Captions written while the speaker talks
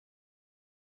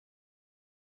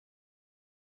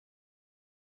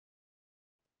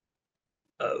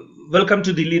Uh, Welcome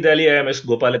to Dilli Dali. I am S.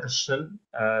 Gopalakrishnan.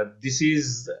 This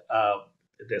is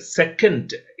the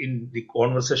second in the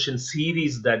conversation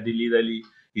series that Dilli Dali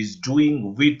is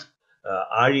doing with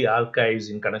Aazhi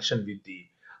Archives in connection with the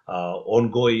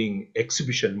ongoing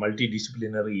exhibition,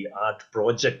 multidisciplinary art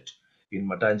project in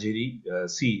Mattancherry.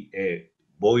 See, a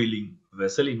boiling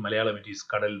vessel. In Malayalam, it is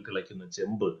Kadal Tilakkunna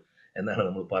Chembu എന്നാണ്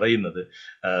നമ്മൾ പറയുന്നത്.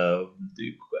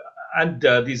 And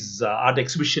this art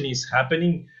exhibition is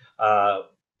happening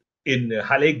in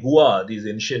Halegua, this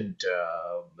ancient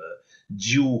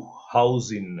Jew house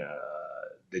in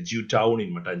the Jew town in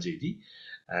Mattancherry.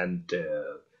 And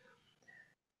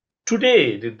today,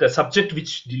 the subject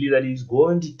which Dilli Dali is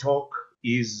going to talk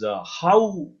is how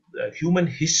human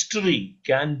history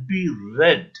can be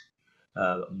read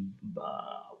uh,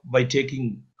 by taking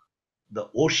the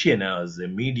ocean as a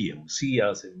medium, sea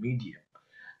as a medium.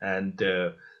 And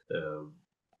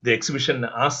the exhibition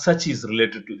as such is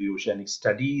related to the oceanic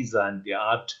studies and the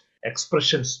art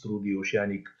expressions through the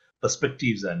oceanic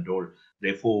perspectives and all.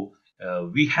 Therefore,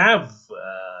 we have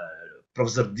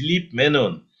Professor Dilip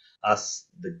Menon as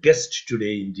the guest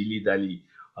today in Dilli Dali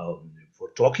for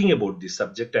talking about this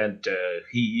subject. And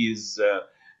he is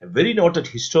a very noted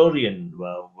historian,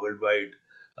 worldwide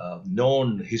known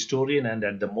historian, and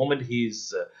at the moment he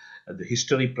is the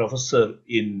history professor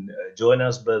in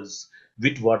Johannesburg's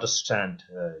Witwatersrand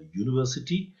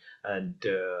University. And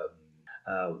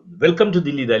welcome to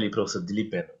Dilli Dali, Professor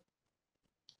Dilip Menon.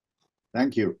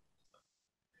 Thank you.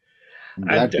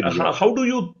 And how do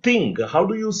you think, how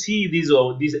do you see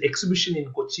this exhibition in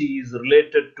Kochi is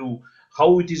related to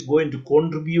how it is going to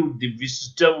contribute the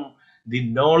wisdom, the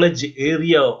knowledge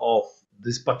area of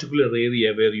this particular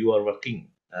area where you are working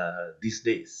these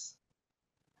days?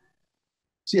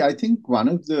 See, I think one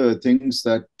of the things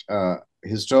that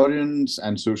historians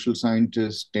and social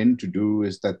scientists tend to do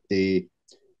is that they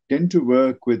tend to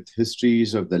work with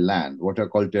histories of the land, what are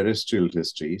called terrestrial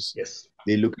histories. Yes.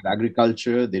 They look at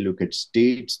agriculture, they look at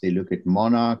states, they look at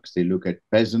monarchs, they look at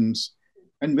peasants.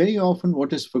 And very often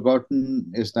what is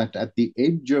forgotten is that at the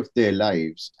edge of their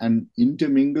lives and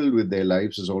intermingled with their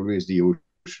lives is always the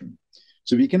ocean.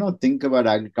 So we cannot think about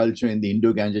agriculture in the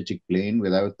Indo-Gangetic Plain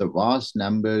without the vast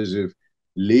numbers of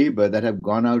labor that have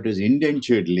gone out as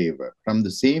indentured labor from the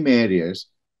same areas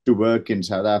to work in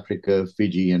South Africa,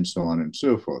 Fiji, and so on and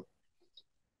so forth.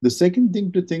 The second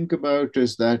thing to think about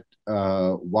is that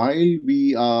while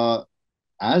we are,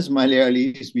 as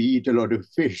Malayalis, we eat a lot of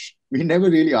fish, we never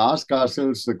really ask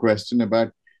ourselves the question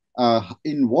about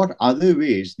in what other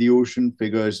ways the ocean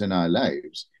figures in our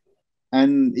lives.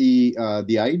 And the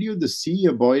idea of the sea,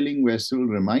 a boiling vessel,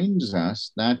 reminds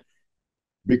us that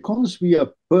because we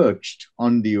are perched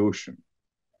on the ocean,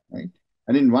 right?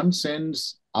 And in one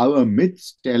sense, our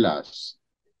myths tell us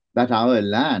that our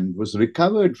land was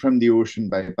recovered from the ocean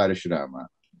by Parashurama,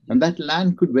 and that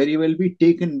land could very well be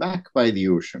taken back by the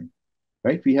ocean,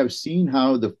 right? We have seen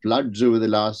how the floods over the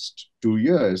last 2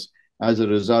 years, as a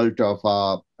result of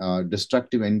our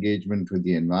destructive engagement with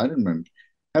the environment,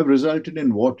 have resulted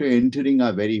in water entering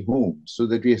our very homes, so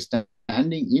that we are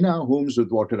standing in our homes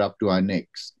with water up to our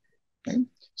necks. Okay?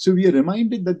 So we are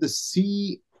reminded that the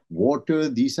sea, water,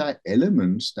 these are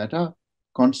elements that are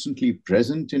constantly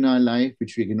present in our life,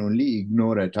 which we can only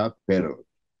ignore at our peril.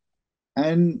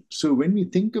 And so when we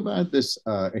think about this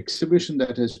exhibition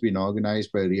that has been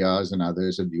organized by Riaz and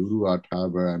others at the Uru Art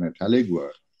Harbor and at Halegua,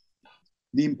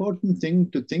 the important thing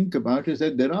to think about is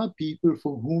that there are people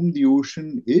for whom the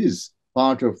ocean is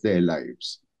part of their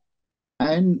lives.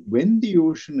 And when the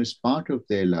ocean is part of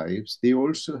their lives, they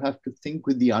also have to think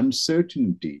with the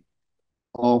uncertainty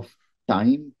of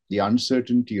time, the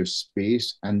uncertainty of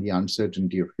space, and the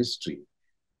uncertainty of history.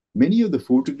 Many of the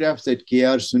photographs that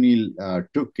K.R. Sunil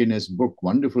took in his book,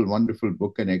 wonderful, wonderful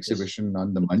book and exhibition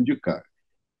on the Manjukar,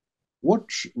 what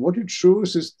it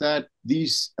shows is that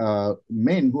these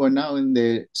men who are now in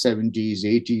their 70s,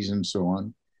 80s, and so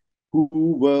on, who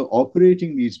were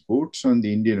operating these boats on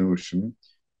the Indian Ocean,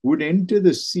 would enter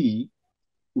the sea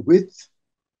with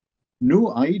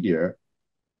no idea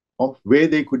of where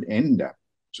they could end up.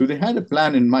 So they had a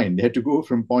plan in mind. They had to go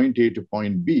from point A to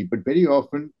point B, but very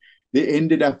often they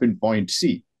ended up in point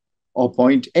C or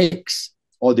point X,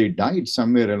 or they died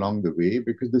somewhere along the way,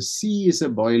 because the sea is a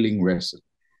boiling vessel.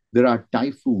 There are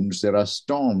typhoons, there are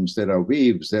storms, there are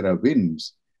waves, there are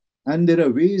winds, and there are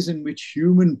ways in which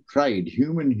human pride,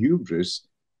 human hubris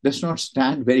does not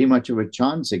stand very much of a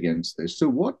chance against this. So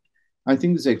what I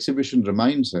think this exhibition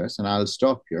reminds us, and I'll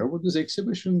stop here, what this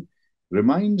exhibition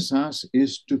reminds us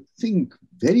is to think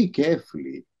very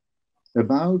carefully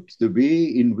about the way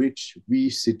in which we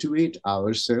situate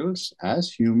ourselves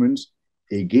as humans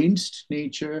against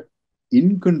nature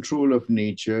in control of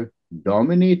nature,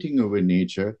 dominating over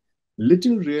nature,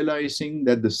 little realizing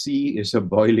that the sea is a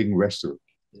boiling vessel,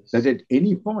 Yes. that at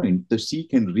any point the sea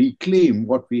can reclaim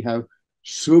what we have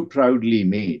so proudly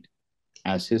made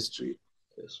as history.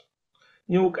 Yes.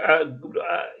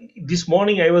 This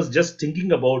morning I was just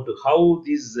thinking about how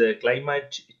this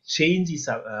climate change is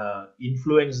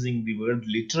influencing the world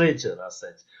literature as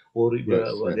such, or Yes,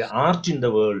 the yes. art in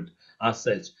the world as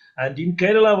such. And in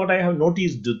Kerala, what I have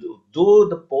noticed, though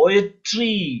the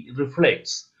poetry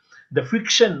reflects, the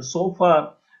fiction so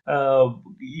far,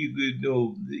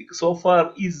 so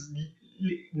far is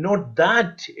not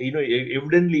that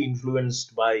evidently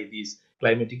influenced by these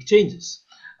climatic changes.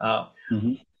 Uh,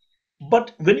 Mhm.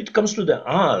 but when it comes to the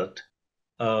art,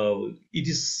 it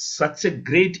is such a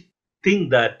great thing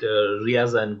that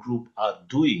Riaz and group are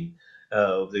doing.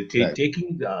 Right.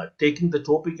 Taking the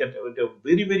topic at a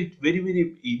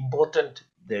very important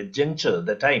juncture,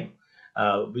 the time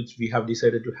which we have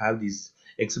decided to have this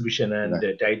exhibition and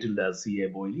Right. titled as "See a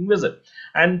Boiling Vessel."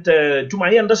 And to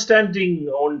my understanding,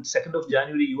 on 2nd of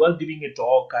January, you are giving a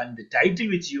talk, and the title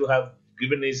which you have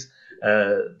given is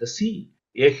 "The Sea,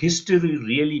 a History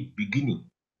Really Beginning."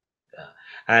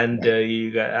 And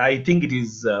I think it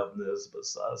is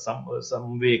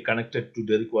some way connected to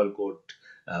Derek Walcott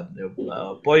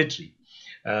poetry.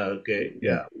 Okay, Right.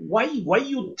 yeah. Why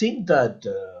you think that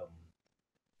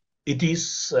it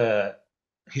is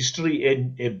history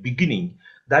in a beginning?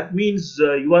 That means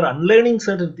you are unlearning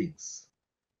certain things.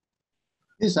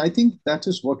 Yes, I think that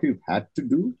is what we've had to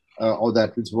do, or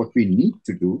that is what we need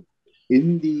to do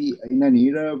in an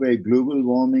era where global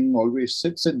warming always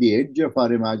sits at the edge of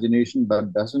our imagination,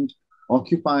 but doesn't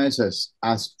occupy us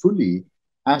as fully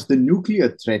as the nuclear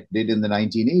threat did in the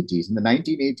 1980s. In the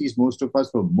 1980s, most of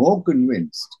us were more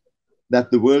convinced that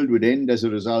the world would end as a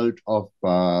result of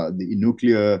the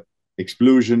nuclear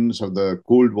explosions of the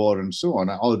Cold War and so on,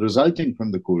 or resulting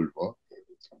from the Cold War.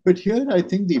 But here, I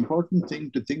think the important thing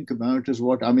to think about is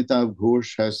what Amitav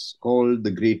Ghosh has called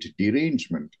the great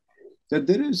derangement. That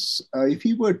there is, if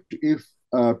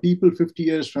people 50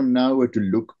 years from now were to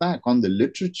look back on the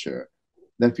literature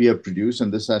that we have produced,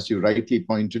 and this, as you rightly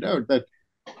pointed out, that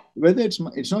whether it's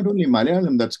not only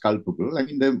Malayalam that's culpable. I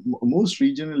mean, the most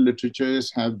regional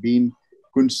literatures have been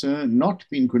not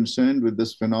been concerned with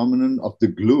this phenomenon of the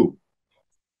globe,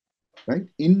 right?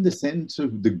 In the sense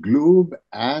of the globe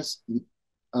as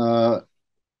uh,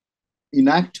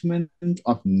 enactment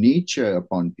of nature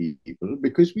upon people,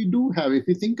 because we do have, if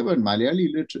you think about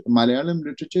Malayalam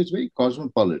literature, is very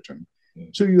cosmopolitan.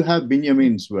 So you have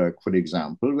Benjamin's work, for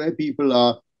example, where people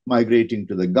are migrating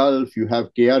to the Gulf. You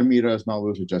have K.R. Mira's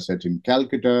novels, which are set in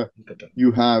Calcutta.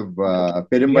 You have We have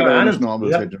Perumbadavan's Anand.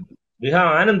 novels set in. We have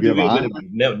Anand. We have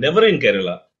Anand. Never in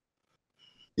Kerala.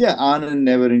 Yeah, Anand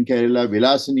never in Kerala.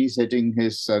 Vilasini setting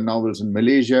his novels in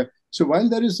Malaysia. So while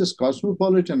there is this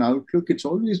cosmopolitan outlook, it's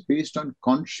always based on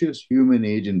conscious human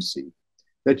agency,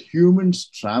 that humans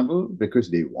travel because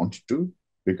they want to,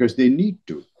 because they need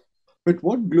to. But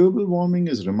what global warming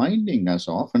is reminding us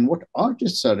of, and what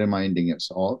artists are reminding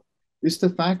us of, is the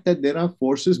fact that there are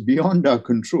forces beyond our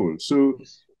control. So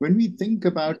Yes. when we think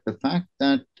about the fact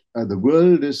that the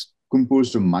world is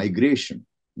composed of migration,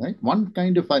 right? One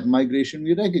kind of migration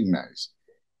we recognize,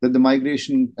 that the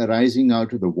migration arising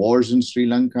out of the wars in Sri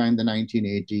Lanka in the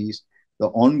 1980s, the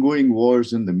ongoing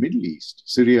wars in the Middle East,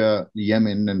 Syria,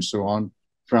 Yemen, and so on,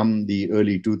 from the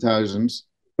early 2000s.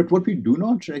 But what we do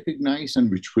not recognize, and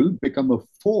which will become a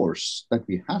force that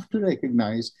we have to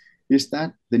recognize, is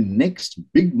that the next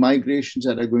big migrations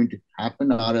that are going to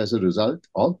happen are as a result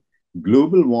of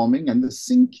global warming and the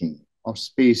sinking of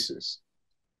spaces.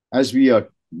 As we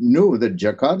know that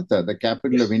Jakarta, the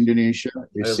capital of Yes. Indonesia, I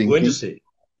is was going to sinking. say.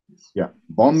 Yeah,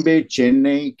 Bombay,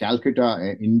 Chennai, Calcutta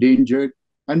are endangered.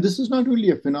 And this is not only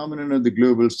a phenomenon of the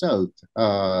global south.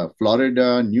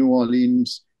 Florida, New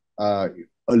Orleans, a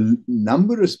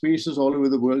number of spaces all over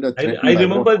the world are I threatened by water.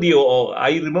 remember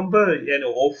I remember an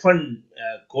often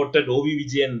quoted O.V.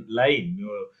 Vijayan line.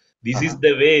 This is Uh-huh.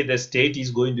 the way the state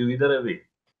is going to wither away.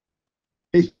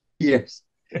 Yes.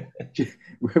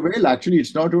 Well, actually,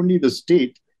 it's not only the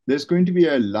state. There's going to be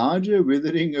a larger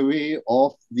withering away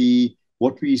of the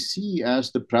what we see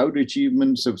as the proud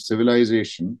achievements of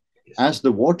civilization, Yes. as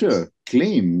the water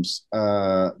claims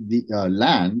the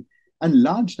land, and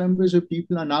large numbers of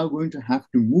people are now going to have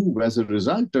to move as a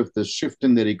result of the shift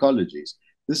in their ecologies.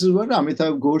 This is what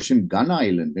Amitav Ghosh in Gun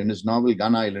Island, in his novel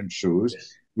Gun Island, shows,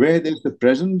 Yes. where there's the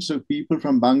presence of people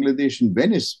from Bangladesh and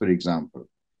Venice, for example,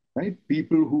 right?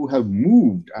 People who have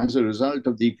moved as a result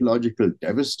of the ecological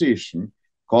devastation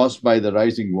caused by the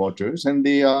rising waters, and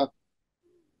they are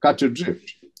cut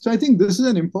adrift. So I think this is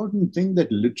an important thing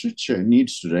that literature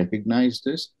needs to recognize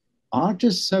this.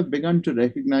 Artists have begun to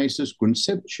recognize this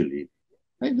conceptually.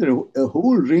 Right? There are a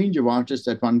whole range of artists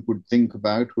that one could think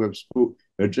about who have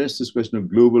addressed this question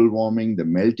of global warming, the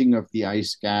melting of the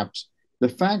ice caps, the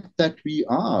fact that we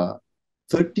are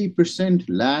 30%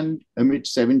 land amid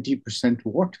 70%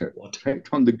 water, right,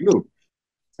 on the globe.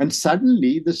 And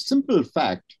suddenly, the simple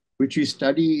fact, which we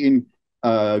study in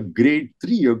grade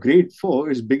 3 or grade 4,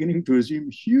 is beginning to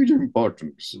assume huge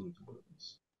importance.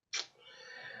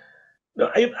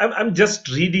 No, I'm just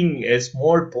reading a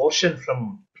small portion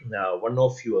from one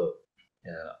of your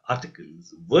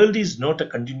articles. World is not a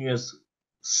continuous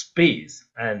space,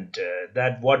 and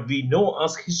that what we know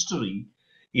as history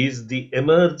is the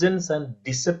emergence and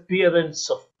disappearance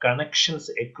of connections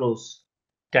across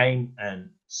time and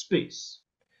space.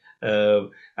 Uh,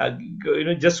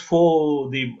 just for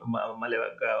the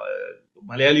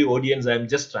Malayali audience, I'm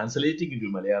just translating into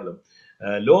Malayalam.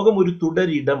 ലോകം ഒരു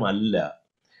തുടരിടമല്ല.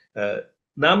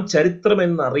 നാം ചരിത്രം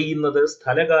എന്നറിയുന്നത്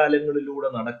സ്ഥലകാലങ്ങളിലൂടെ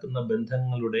നടക്കുന്ന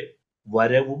ബന്ധങ്ങളുടെ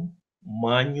വരവും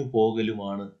മാഞ്ഞു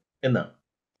പോകലുമാണ് എന്നാണ്.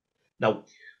 Now,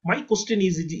 my question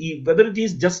is whether it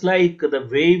is just like the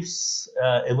waves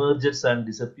emerges and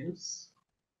disappears.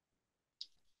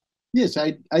 Yes,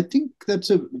 I think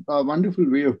that's a wonderful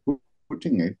way of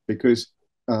putting it, because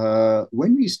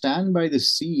when we stand by the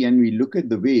sea and we look at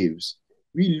the waves,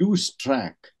 we lose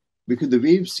track because the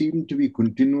waves seem to be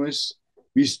continuous.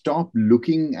 We stop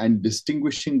looking and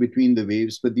distinguishing between the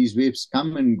waves, but these waves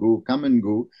come and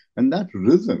go, and that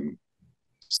rhythm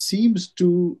seems to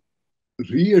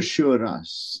reassure us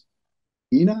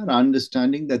in our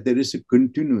understanding that there is a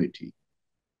continuity.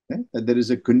 Right? That there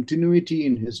is a continuity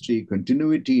in history,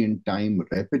 continuity in time,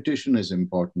 repetition is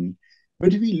important.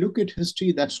 But if we look at history,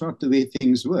 that's not the way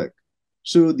things work.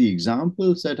 So the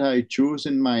examples that I chose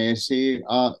in my essay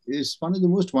is one of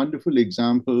the most wonderful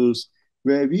examples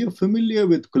where we are familiar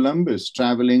with Columbus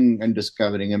traveling and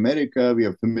discovering America. We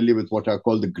are familiar with what are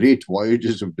called the great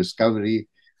voyages of discovery.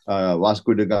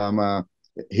 Vasco da Gama,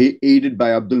 aided by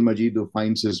Abdul Majid, who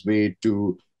finds his way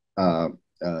to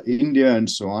India and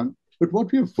so on. But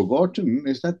what we have forgotten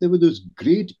is that there were this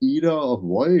great era of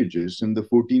voyages in the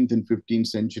 14th and 15th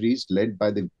centuries, led by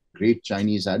the great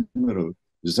Chinese admiral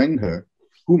Zheng He,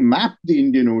 who mapped the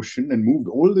Indian Ocean and moved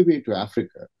all the way to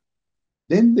Africa.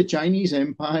 Then the Chinese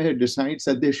empire decides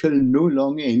that they shall no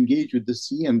longer engage with the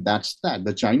sea, and that's that.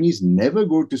 The Chinese never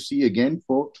go to sea again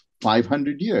for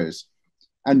 500 years.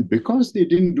 And because they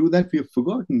didn't do that, we have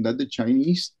forgotten that the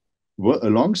Chinese were,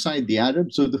 alongside the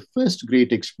Arabs, so the first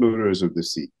great explorers of the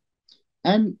sea.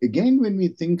 And again, when we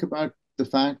think about the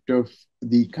fact of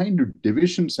the kind of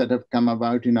divisions that have come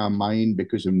about in our mind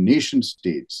because of nation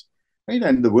states, right?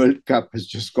 And the World Cup has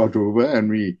just got over, and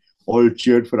we all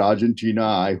cheered for Argentina,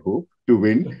 I hope, to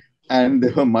win. And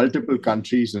there were multiple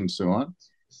countries and so on.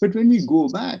 But when we go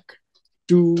back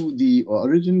to the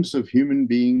origins of human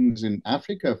beings in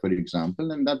Africa, for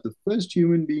example, and that the first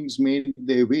human beings made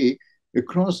their way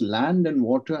across land and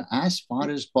water as far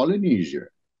as Polynesia,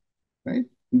 right?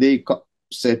 They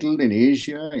settled in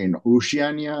Asia, in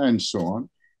Oceania, and so on.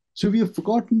 So we have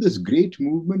forgotten this great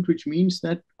movement, which means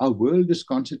that our world is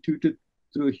constituted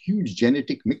through a huge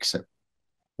genetic mix-up,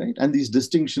 right? And these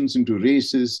distinctions into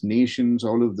races, nations,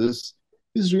 all of this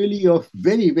is really of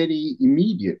very, very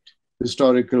immediate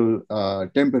historical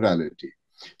temporality.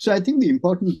 So I think the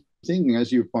important thing, as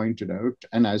you pointed out,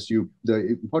 and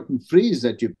the important phrase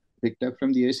that you picked up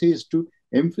from the essay is to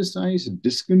emphasize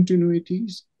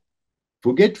discontinuities,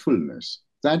 forgetfulness,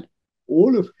 that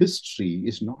all of history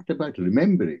is not about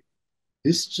remembering.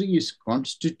 History is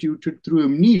constituted through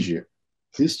amnesia.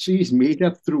 History is made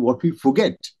up through what we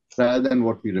forget rather than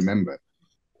what we remember.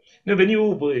 Now,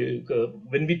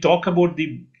 when we talk about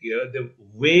the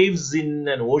waves in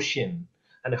an ocean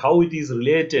and how it is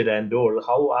related and all,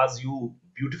 how, as you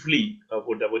beautifully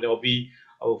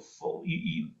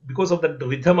because of that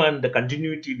rhythm and the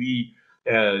continuity, we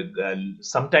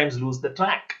sometimes lose the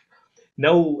track.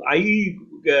 Now,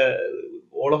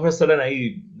 all of a sudden,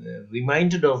 I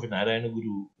reminded of Narayana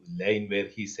Guru line where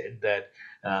he said that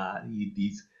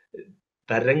these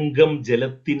Tarangam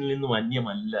Jalatin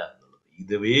Manyamalla,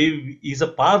 the wave is a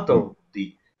part of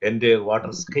the entire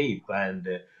waterscape, and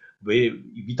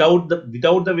without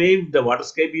the wave, the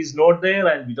waterscape is not there,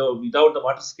 and without the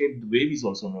waterscape, the wave is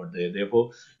also not there.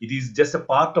 Therefore, it is just a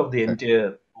part of the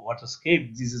entire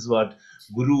waterscape. This is what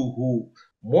Guru, who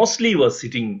mostly was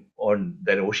sitting on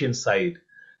the ocean side,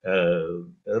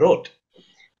 wrote.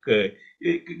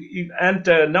 And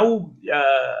now,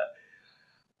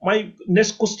 my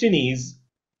next question is: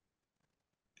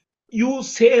 you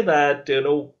say that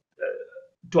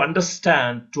to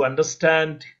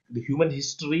understand the human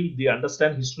history, they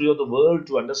understand history of the world,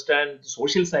 to understand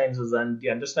social sciences, and they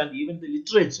understand even the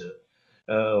literature.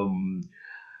 Um,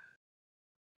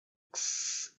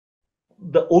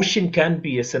 the ocean can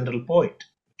be a central point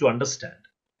to understand.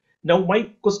 Now, my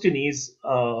question is,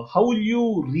 how will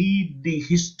you read the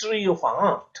history of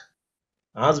art?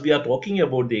 As we are talking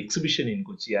about the exhibition in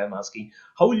Kochi, I am asking,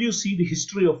 how will you see the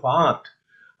history of art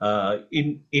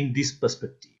in this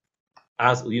perspective?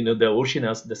 As you know, the ocean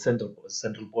as the central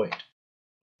point.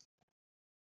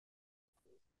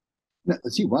 Now,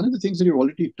 see, one of the things that you've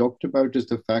already talked about is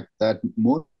the fact that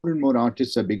more and more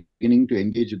artists are beginning to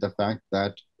engage with the fact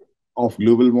that of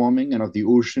global warming and of the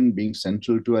ocean being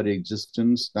central to our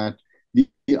existence, that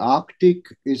the Arctic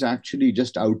is actually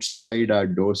just outside our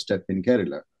doorstep in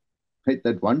Kerala, right?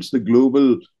 That once the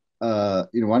global,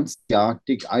 once the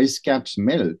Arctic ice caps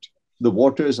melt, the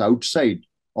waters outside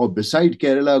or beside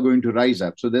Kerala are going to rise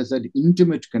up. So there's that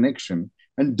intimate connection,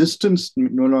 and distance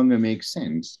no longer makes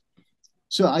sense.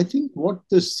 So I think what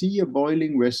the sea a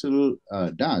boiling vessel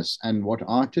does, and what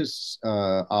artists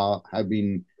have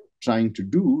been trying to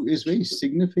do, is very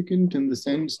significant in the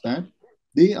sense that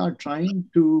they are trying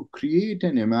to create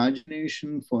an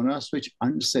imagination for us which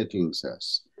unsettles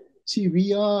us. See,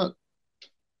 we are,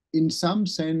 in some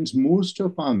sense, most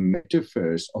of our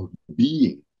metaphors of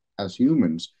being as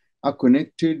humans are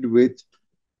connected with,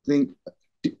 think,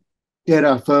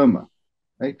 terra firma,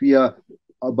 right? We are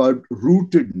about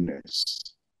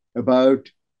rootedness, about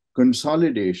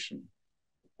consolidation,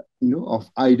 of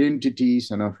identities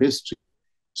and of history.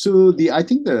 So I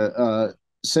think the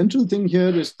central thing here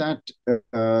is that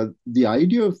the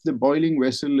idea of the boiling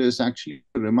vessel is actually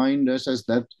to remind us as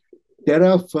that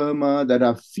terra firma, that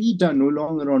our feet are no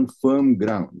longer on firm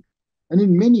ground. And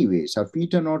in many ways, our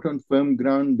feet are not on firm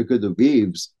ground because the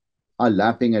waves are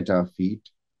lapping at our feet.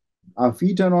 Our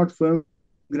feet are not firm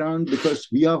ground because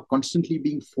we are constantly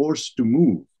being forced to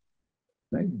move,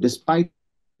 right? Despite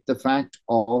the fact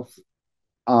of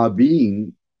our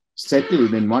being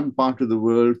settled in one part of the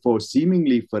world for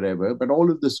seemingly forever, but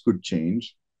all of this could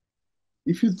change.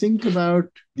 If you think about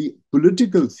the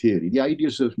political theory, the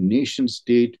ideas of nation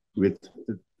state with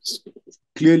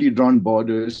clearly drawn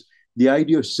borders, the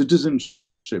idea of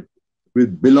citizenship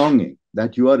with belonging,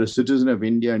 that you are a citizen of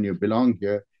India and you belong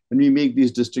here, and we make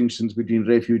these distinctions between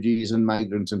refugees and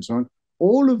migrants and so on.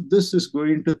 All of this is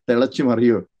going to Telachi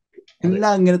Mario.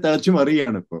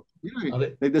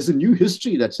 Like there's a new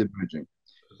history that's emerging.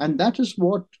 And that is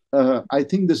what I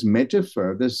think this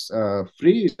metaphor, this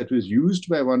phrase that was used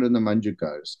by one of the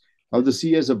Manjukars, of the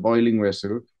sea as a boiling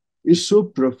vessel, is so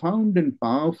profound and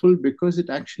powerful because it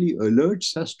actually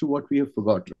alerts us to what we have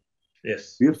forgotten.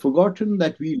 Yes. We have forgotten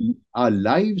that our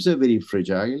lives are very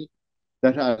fragile,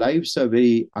 that our lives are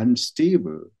very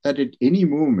unstable, that at any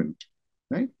moment,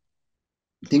 right,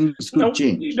 things could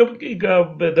change.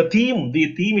 The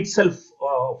theme itself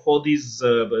for this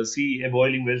sea a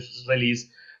boiling vessel is,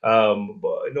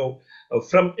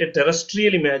 from a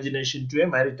terrestrial imagination to a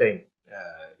maritime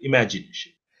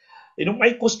imagination.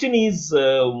 My question is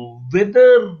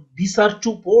whether these are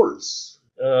two poles,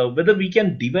 whether we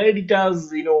can divide it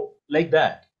as, like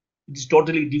that. It's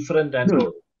totally different and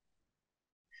No,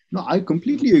 no, I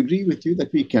completely agree with you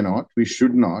that we cannot, we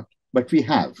should not, but we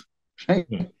have, right?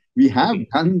 We have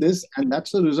done this, and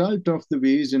that's a result of the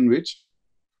ways in which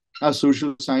our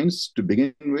social science, to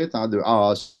begin with,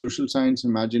 our social science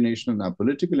imagination and our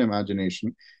political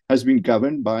imagination has been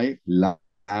governed by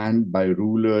land, by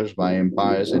rulers, by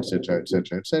empires, etc.,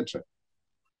 etc., etc.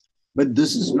 But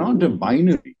this is not a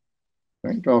binary,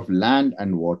 right, of land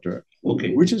and water,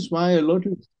 which is why a lot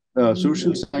of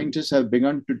social scientists have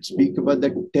begun to speak about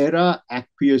the terra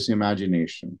aqueous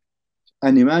imagination,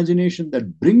 an imagination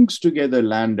that brings together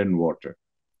land and water.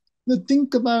 Now,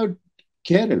 think about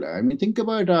Kerala. I mean, think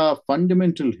about our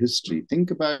fundamental history.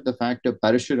 Think about the fact of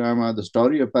Parashurama, the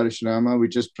story of Parashurama,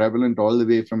 which is prevalent all the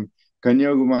way from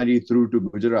Kanyakumari through to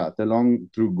Gujarat, along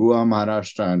through Goa,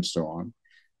 Maharashtra, and so on.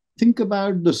 Think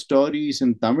about the stories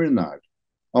in Tamil Nadu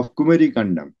of Kumari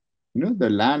Kandam, the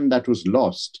land that was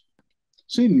lost.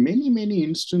 So in many, many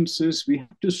instances, we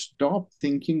have to stop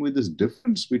thinking with this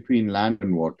difference between land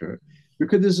and water,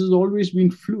 because this has always been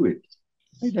fluid,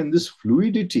 right? And this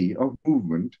fluidity of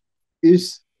movement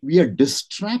we are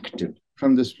distracted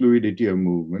from this fluidity of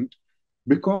movement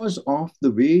because of the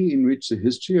way in which the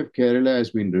history of Kerala has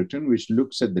been written, which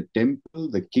looks at the temple,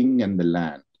 the king, and the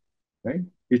land, right?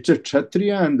 It's a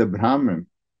Kshatriya and the Brahmin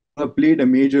who have played a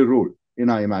major role in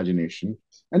our imagination.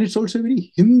 And it's also a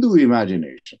very Hindu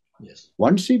imagination. Yes.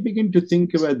 Once we begin to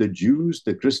think about the Jews,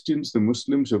 the Christians, the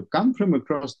Muslims who have come from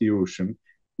across the ocean,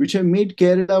 which have made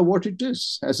Kerala what it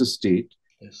is as a state,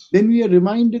 Yes. then we are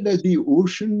reminded that the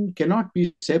ocean cannot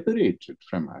be separated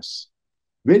from us.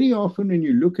 Very often, when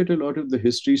you look at a lot of the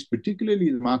histories,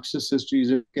 particularly the Marxist histories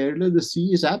of Kerala, the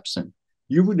sea is absent.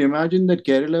 You would imagine that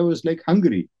Kerala was like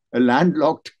Hungary, a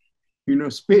landlocked,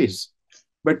 space.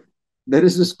 But there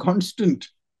is this constant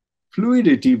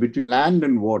fluidity between land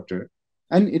and water.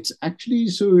 And it's actually,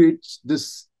 so it's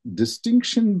this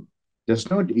distinction does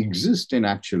not exist in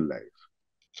actual life.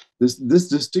 This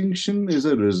distinction is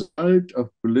a result of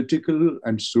political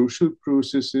and social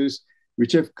processes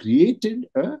which have created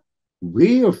a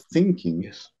way of thinking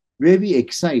Yes. where we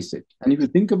excise it. And if you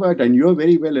think about, and you're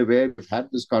very well aware, we've had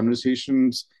these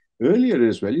conversations earlier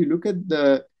as well, you look at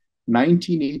the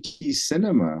 1980s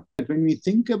cinema. When we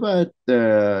think about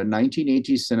the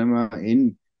 1980s cinema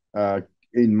in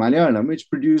Malayalam,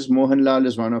 which produced Mohanlal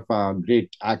as one of our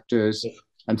great actors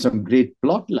and some great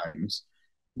plot lines,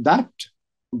 that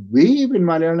wave in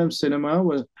Malayalam cinema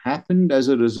happened as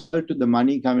a result of the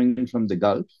money coming in from the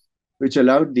Gulf, which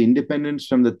allowed the independence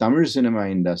from the Tamil cinema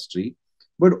industry.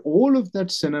 But all of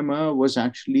that cinema was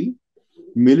actually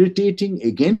militating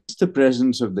against the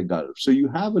presence of the Gulf. So you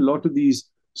have a lot of these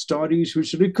stories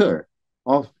which recur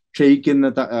of Sheikh in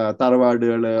the Tarawad,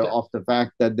 of the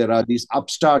fact that there are these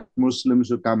upstart Muslims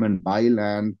who come and buy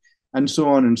land, and so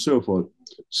on and so forth.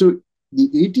 So the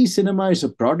 80s cinema is a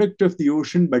product of the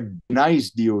ocean, but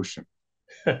denies the ocean.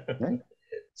 Right?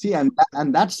 See, and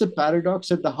that's the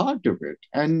paradox at the heart of it.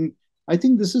 And I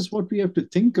think this is what we have to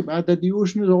think about, that the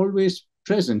ocean is always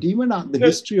present, even the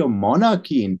history of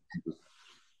monarchy in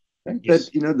right? Yes.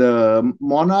 That, the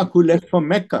monarch who left for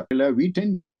Mecca, we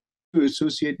tend to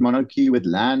associate monarchy with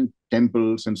land,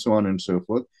 temples, and so on and so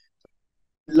forth.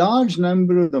 Large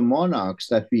number of the monarchs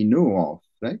that we know of,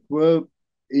 right, were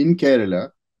in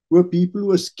Kerala, were people who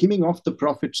were skimming off the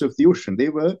profits of the ocean. They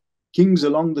were kings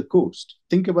along the coast.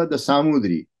 Think about the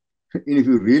Samudri. And if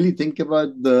you really think about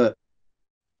the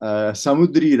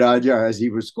Samudri Raja, as he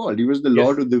was called, he was the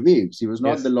lord of the waves. He was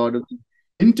not the lord of the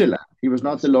hinterland. He was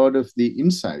not the lord of the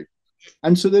inside.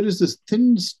 And so there is this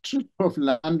thin strip of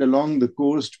land along the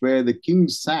coast where the king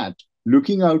sat,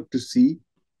 looking out to sea,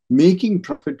 making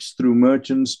profits through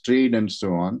merchants, trade, and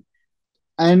so on.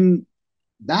 And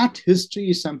that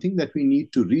history is something that we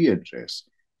need to readdress.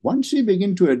 Once we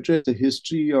begin to address the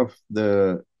history of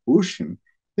the ocean,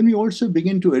 then we also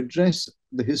begin to address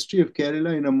the history of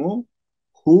Kerala in a more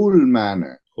whole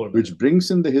manner, which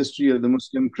brings in the history of the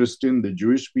Muslim, Christian, the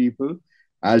Jewish people,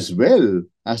 as well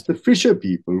as the fisher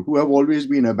people who have always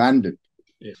been abandoned.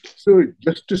 Yes. So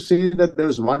just to say that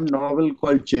there's one novel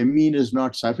called Chemmin is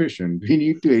not sufficient. We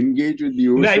need to engage with the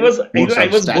ocean. I was going to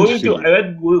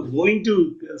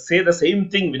say the same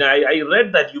thing. When I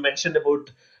read that you mentioned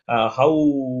about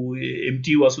how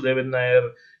M.T. Vasudevan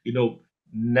Nair,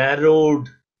 narrowed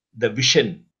the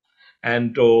vision.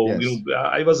 And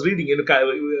I was reading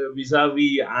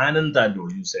vis-a-vis Anand and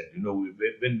all. You said,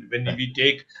 when we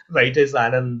take writers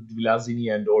Anand,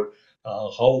 Vilasini and all,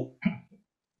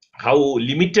 how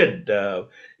limited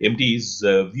MT's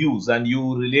views, and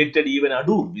you related even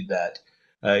Adur with that,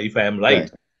 if I am right.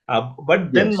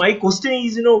 But then my question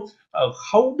is,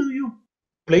 how do you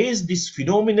place this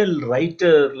phenomenal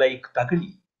writer like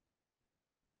Tagari?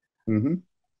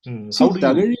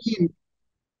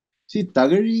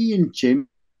 Tagari in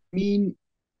Chemmin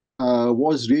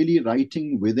was really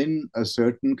writing within a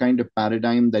certain kind of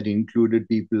paradigm that included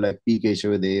people like P.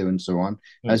 Keshavadev and so on,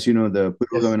 as you know, the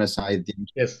Purogamana Sahityam.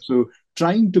 Yes. So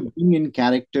trying to bring in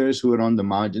characters who are on the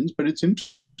margins, but it's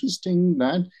interesting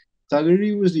that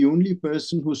Tagari was the only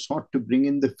person who sought to bring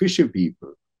in the fisher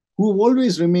people, who have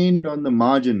always remained on the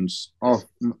margins of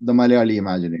the Malayali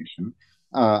imagination.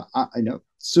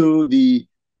 So the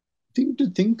thing to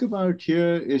think about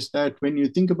here is that when you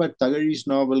think about Tagari's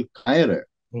novel Kaira,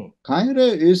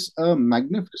 Kaira is a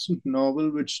magnificent novel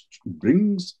which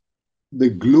brings the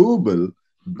global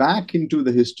back into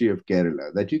the history of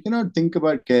Kerala. That you cannot think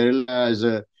about Kerala as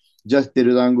just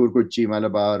Tirudangur, Kochi,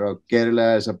 Malabar, or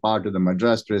Kerala as a part of the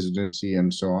Madras presidency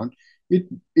and so on.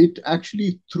 It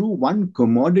actually, through one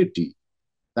commodity,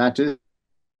 that is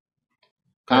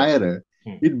Kaira,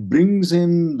 it brings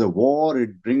in the war,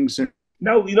 it brings in.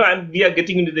 Now, and we are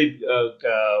getting into the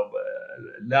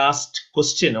last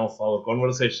question of our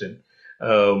conversation.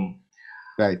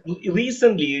 Right.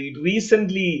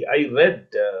 Recently, I read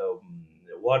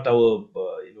what our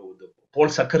Paul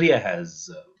Zakaria has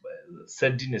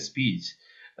said in a speech,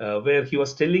 where he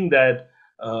was telling that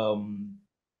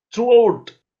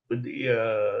throughout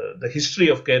the history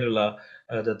of Kerala,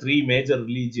 the three major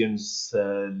religions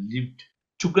lived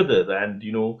together, and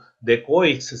they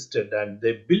coexisted, and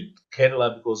they built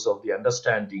Kerala because of the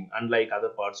understanding, unlike other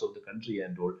parts of the country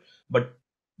and all. But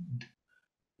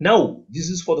now this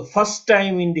is for the first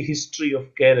time in the history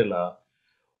of Kerala.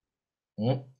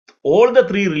 All the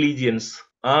three religions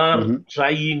are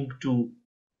trying to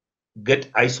get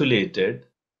isolated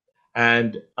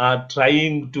and are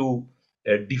trying to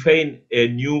define a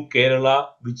new Kerala,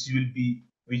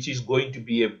 which is going to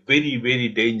be a very, very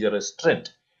dangerous trend.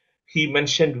 He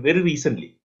mentioned very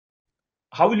recently.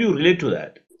 How will you relate to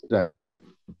that?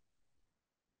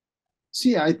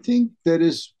 See, I think there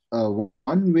is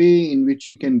one way in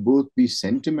which you can both be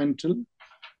sentimental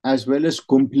as well as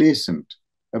complacent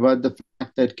about the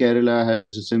fact that Kerala has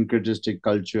a syncretistic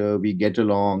culture, we get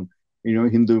along,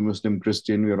 Hindu, Muslim,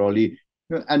 Christian, we're all,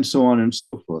 and so on and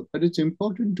so forth. But it's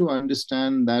important to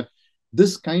understand that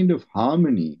this kind of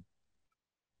harmony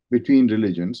between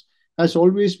religions has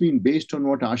always been based on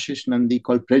what Ashish Nandi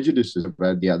called prejudices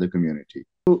about the other community.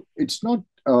 So it's not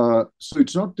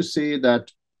to say that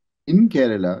in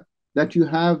Kerala that you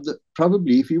have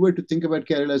probably, if you were to think about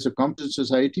Kerala as a composite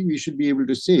society, we should be able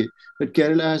to say that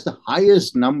Kerala has the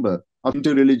highest number of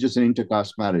interreligious and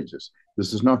intercaste marriages.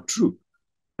 This is not true,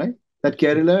 right? That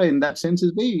Kerala in that sense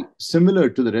is very similar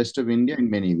to the rest of India in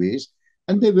many ways.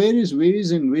 And there are various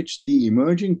ways in which the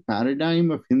emerging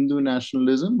paradigm of Hindu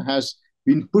nationalism has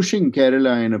been pushing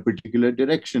Kerala in a particular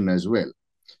direction as well.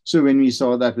 So when we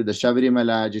saw that with the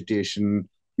Sabarimala agitation,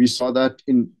 we saw that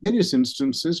in various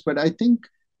instances, but I think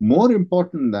more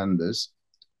important than this,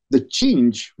 the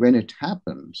change, when it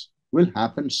happens, will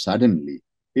happen suddenly.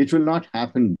 It will not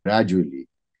happen gradually.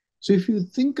 So if you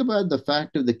think about the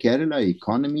fact of the Kerala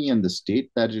economy and the state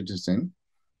that it is in,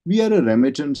 we are a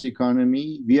remittance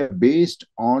economy. We are based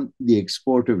on the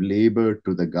export of labor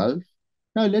to the Gulf.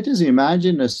 Now, let us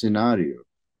imagine a scenario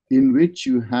in which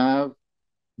you have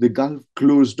the Gulf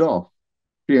closed off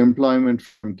to employment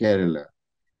from Kerala,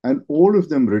 and all of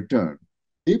them return.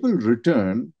 They will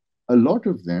return, a lot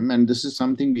of them, and this is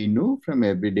something we know from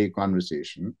everyday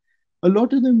conversation, a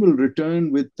lot of them will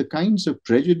return with the kinds of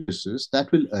prejudices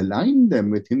that will align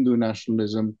them with Hindu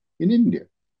nationalism in India.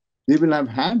 They will have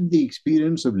had the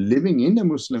experience of living in a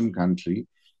Muslim country.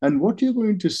 And what you're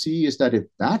going to see is that if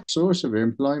that source of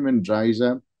employment dries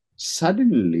up,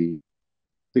 suddenly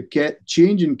the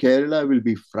change in Kerala will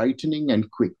be frightening and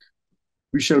quick.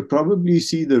 We shall probably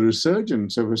see the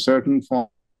resurgence of a certain form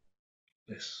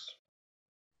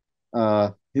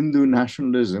of Hindu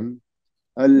nationalism,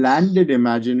 a landed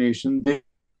imagination,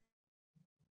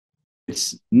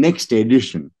 its next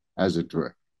edition, as it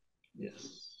were.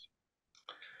 Yes.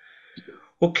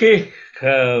 Okay.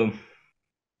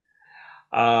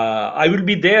 I will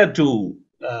be there to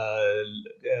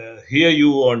hear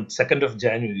you on 2nd of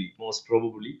January, most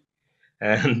probably.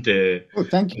 And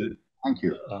thank you. Thank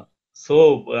you.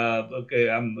 Okay,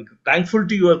 I'm thankful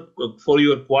to you for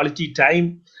your quality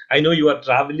time. I know you are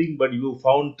traveling, but you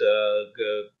found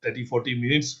 30-40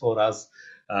 minutes for us.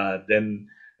 Then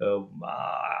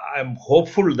I'm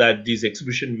hopeful that this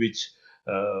exhibition, which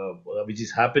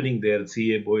is happening there,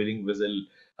 CA Boiling Vessel,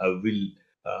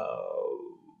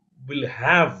 will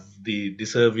have the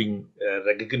deserving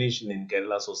recognition in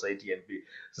Kerala society. And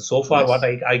so far, what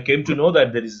I came to know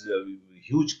that there is a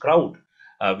huge crowd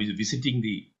visiting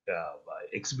the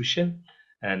exhibition.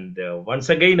 And once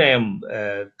again, I am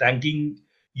thanking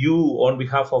you on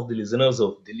behalf of the listeners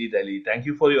of Dilli Dali. Thank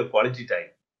you for your quality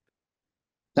time.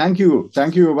 Thank you.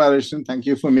 Thank you, Gopalakrishnan. Thank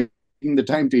you for making the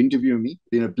time to interview me. It's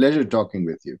been a pleasure talking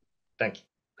with you. Thank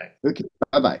you. Okay.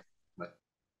 Bye-bye.